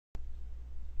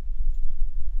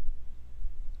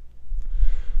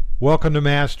Welcome to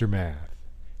Master Math.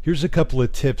 Here's a couple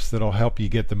of tips that'll help you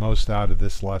get the most out of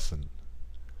this lesson.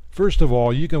 First of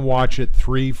all, you can watch it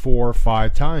 3, 4,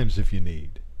 5 times if you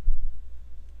need.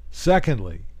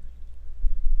 Secondly,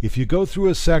 if you go through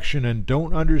a section and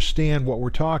don't understand what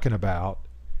we're talking about,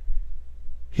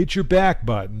 hit your back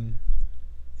button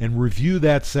and review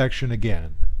that section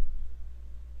again.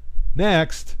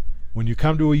 Next, when you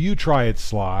come to a You Try It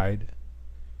slide,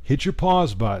 hit your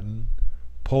pause button,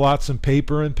 pull out some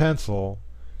paper and pencil,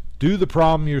 do the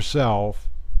problem yourself,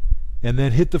 and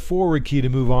then hit the forward key to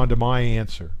move on to my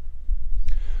answer.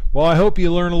 Well, I hope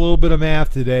you learn a little bit of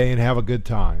math today and have a good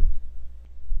time.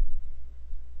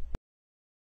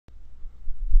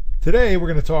 Today we're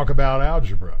going to talk about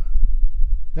algebra.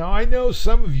 Now, I know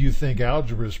some of you think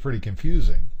algebra is pretty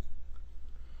confusing.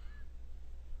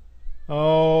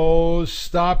 Oh,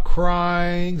 stop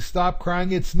crying, stop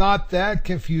crying. It's not that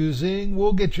confusing.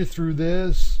 We'll get you through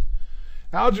this.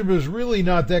 Algebra is really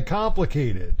not that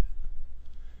complicated.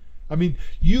 I mean,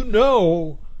 you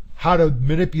know how to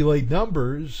manipulate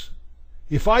numbers.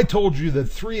 If I told you that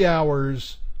 3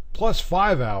 hours plus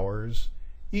 5 hours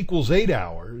equals 8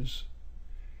 hours,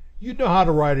 you'd know how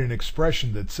to write an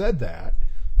expression that said that.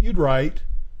 You'd write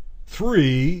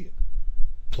 3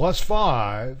 plus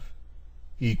 5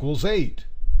 equals 8.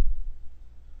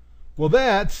 Well,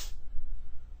 that's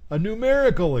a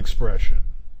numerical expression.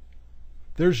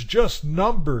 There's just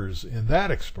numbers in that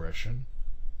expression.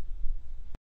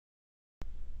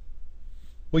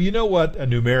 Well, you know what a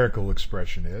numerical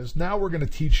expression is. Now we're going to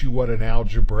teach you what an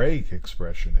algebraic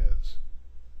expression is.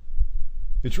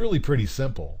 It's really pretty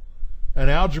simple. An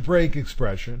algebraic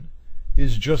expression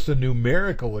is just a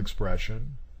numerical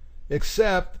expression,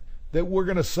 except that we're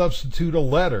going to substitute a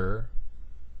letter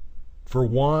for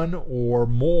one or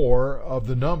more of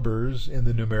the numbers in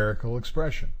the numerical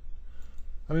expression.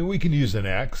 I mean, we can use an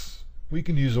X, we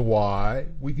can use a Y,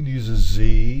 we can use a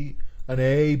Z, an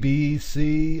A, B,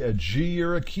 C, a G,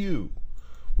 or a Q.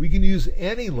 We can use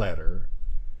any letter,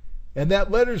 and that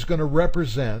letter is going to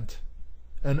represent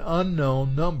an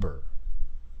unknown number,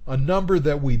 a number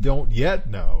that we don't yet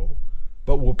know,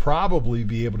 but will probably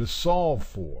be able to solve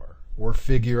for or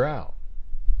figure out.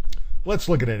 Let's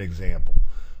look at an example.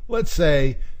 Let's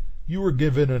say you were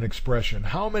given an expression,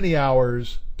 how many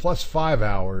hours plus 5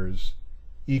 hours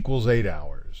equals 8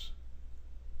 hours?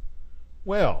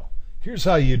 Well, here's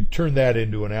how you'd turn that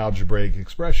into an algebraic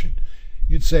expression.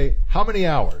 You'd say, how many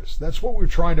hours? That's what we're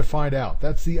trying to find out.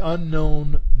 That's the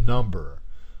unknown number.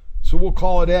 So we'll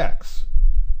call it X.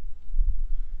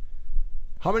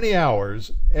 How many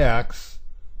hours X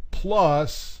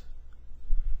plus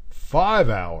 5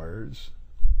 hours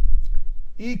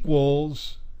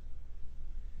equals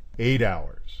 8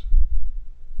 hours?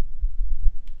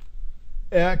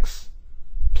 X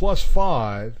plus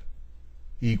 5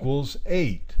 equals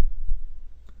 8.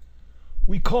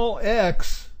 We call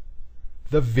X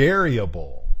the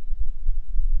variable.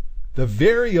 The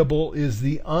variable is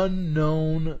the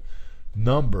unknown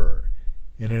number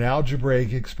in an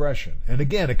algebraic expression. And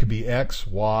again, it could be X,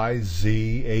 Y,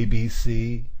 Z, A, B,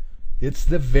 C. It's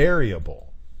the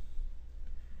variable.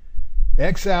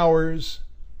 X hours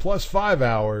plus 5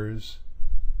 hours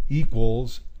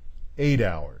equals 8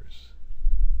 hours.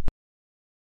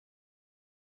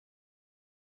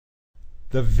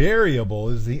 The variable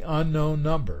is the unknown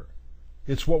number.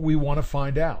 It's what we want to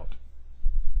find out.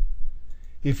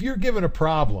 If you're given a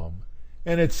problem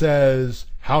and it says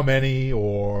how many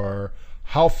or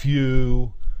how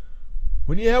few,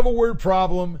 when you have a word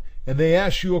problem and they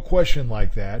ask you a question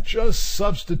like that, just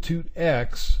substitute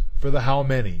X for the how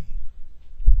many.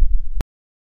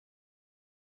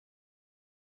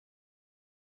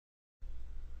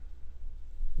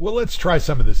 Well, let's try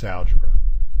some of this algebra.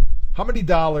 How many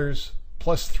dollars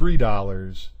plus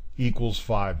 $3 equals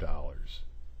 $5?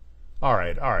 All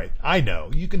right, I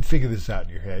know. You can figure this out in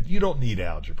your head. You don't need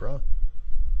algebra.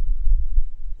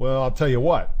 Well, I'll tell you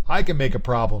what. I can make a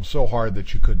problem so hard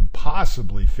that you couldn't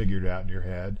possibly figure it out in your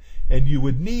head, and you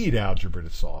would need algebra to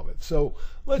solve it. So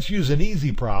let's use an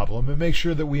easy problem and make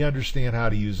sure that we understand how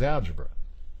to use algebra.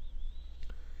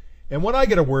 And when I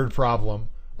get a word problem,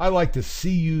 I like to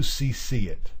CUCC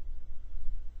it.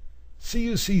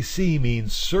 CUCC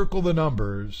means circle the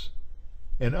numbers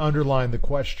and underline the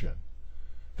question.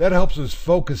 That helps us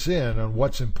focus in on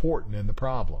what's important in the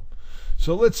problem.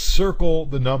 So let's circle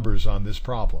the numbers on this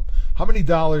problem. How many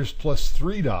dollars plus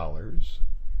 $3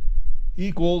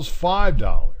 equals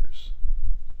 $5?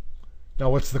 Now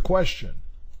what's the question?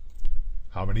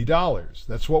 How many dollars?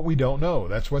 That's what we don't know.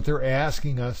 That's what they're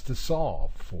asking us to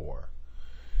solve for.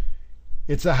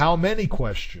 It's a how many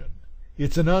question.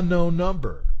 It's an unknown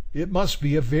number. It must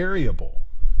be a variable.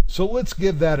 So let's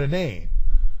give that a name.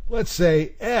 Let's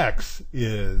say X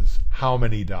is how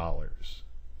many dollars?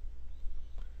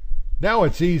 Now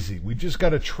it's easy. We just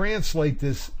got to translate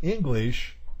this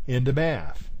English into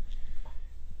math.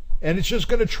 And it's just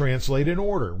going to translate in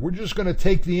order. We're just going to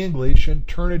take the English and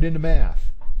turn it into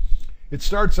math. It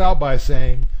starts out by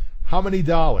saying, how many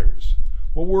dollars?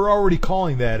 Well, we're already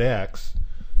calling that X,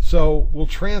 so we'll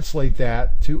translate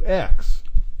that to X.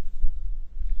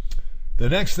 The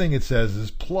next thing it says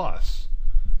is plus.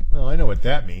 Well, I know what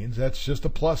that means. That's just a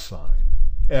plus sign.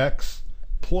 X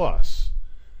plus.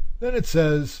 Then it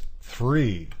says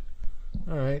 3.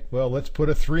 All right, well, let's put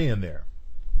a 3 in there.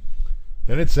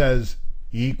 Then it says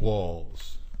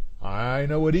equals. I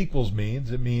know what equals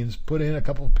means. It means put in a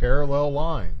couple of parallel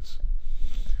lines.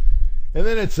 And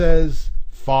then it says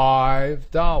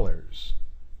 $5.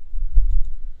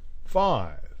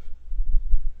 5.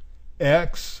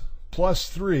 X plus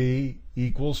 3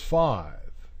 equals 5.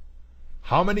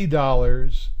 How many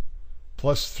dollars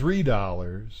plus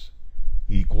 $3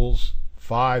 equals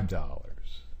 $5?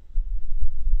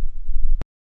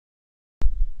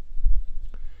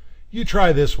 You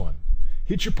try this one.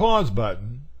 Hit your pause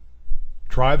button,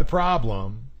 try the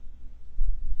problem,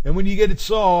 and when you get it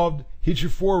solved, hit your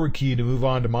forward key to move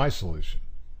on to my solution.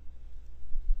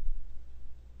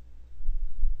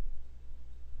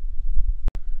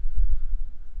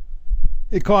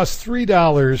 It costs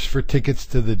 $3 for tickets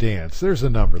to the dance. There's a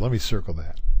number. Let me circle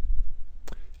that.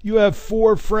 You have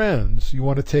 4 friends you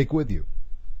want to take with you.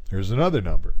 There's another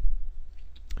number.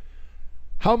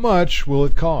 How much will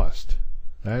it cost?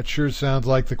 That sure sounds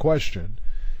like the question.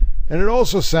 And it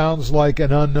also sounds like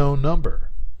an unknown number.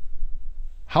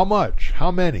 How much?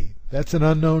 How many? That's an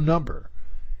unknown number.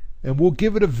 And we'll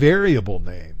give it a variable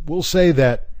name. We'll say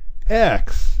that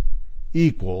X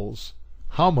equals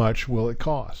how much will it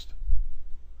cost?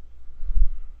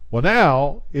 Well,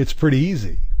 now it's pretty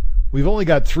easy. We've only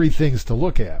got 3 things to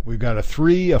look at. We've got a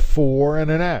 3, a 4,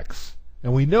 and an X.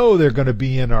 And we know they're going to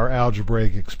be in our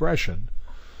algebraic expression.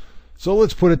 So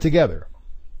let's put it together.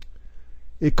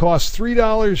 It costs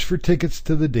 $3 for tickets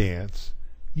to the dance.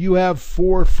 You have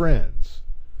 4 friends.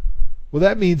 Well,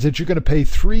 that means that you're going to pay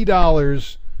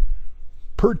 $3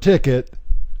 per ticket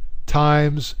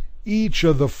times each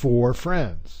of the 4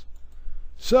 friends.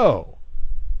 So,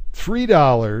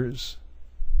 $3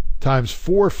 times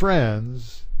 4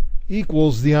 friends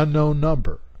equals the unknown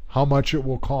number, how much it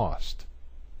will cost,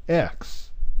 X.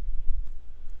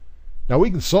 Now we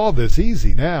can solve this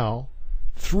easy now.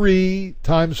 3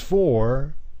 times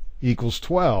 4 equals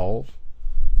 12,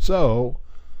 so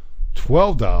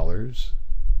 $12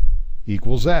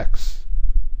 equals X.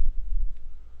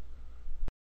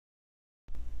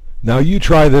 Now you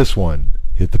try this one.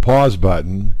 Hit the pause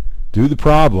button, do the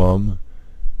problem,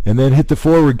 and then hit the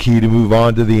forward key to move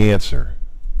on to the answer.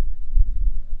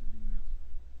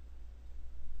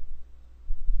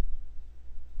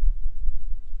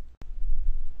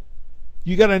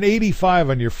 You got an 85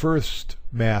 on your first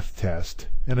math test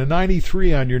and a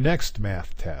 93 on your next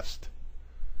math test.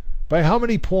 By how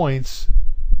many points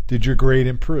did your grade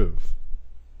improve?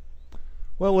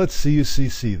 Well, let's see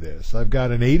this. I've got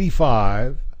an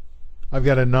 85, I've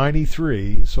got a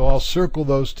 93, so I'll circle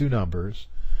those 2 numbers.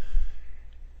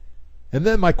 And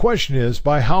then my question is,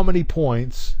 by how many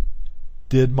points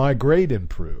did my grade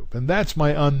improve? And that's my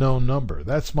unknown number.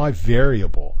 That's my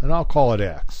variable, and I'll call it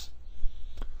X.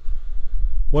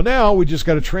 Well, now we just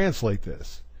got to translate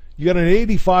this. You got an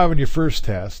 85 on your first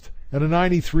test and a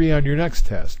 93 on your next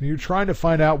test. And you're trying to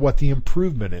find out what the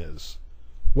improvement is,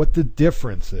 what the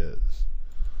difference is.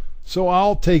 So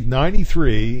I'll take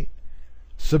 93,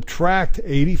 subtract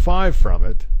 85 from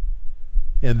it,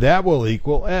 and that will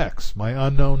equal X, my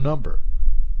unknown number.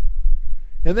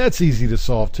 And that's easy to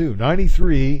solve too.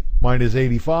 93 minus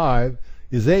 85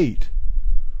 is 8.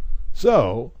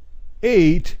 So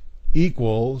 8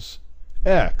 equals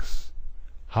X.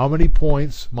 How many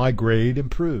points my grade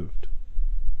improved?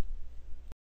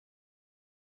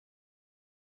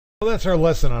 Well, that's our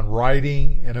lesson on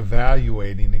writing and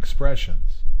evaluating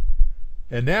expressions.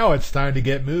 And now it's time to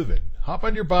get moving. Hop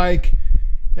on your bike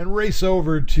and race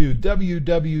over to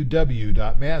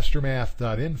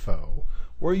www.mastermath.info,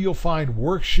 where you'll find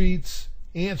worksheets,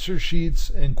 answer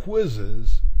sheets, and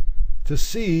quizzes to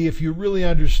see if you really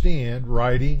understand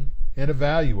writing and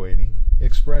evaluating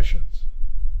expressions.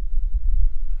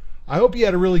 I hope you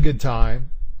had a really good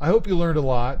time. I hope you learned a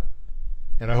lot,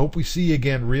 and I hope we see you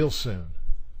again real soon.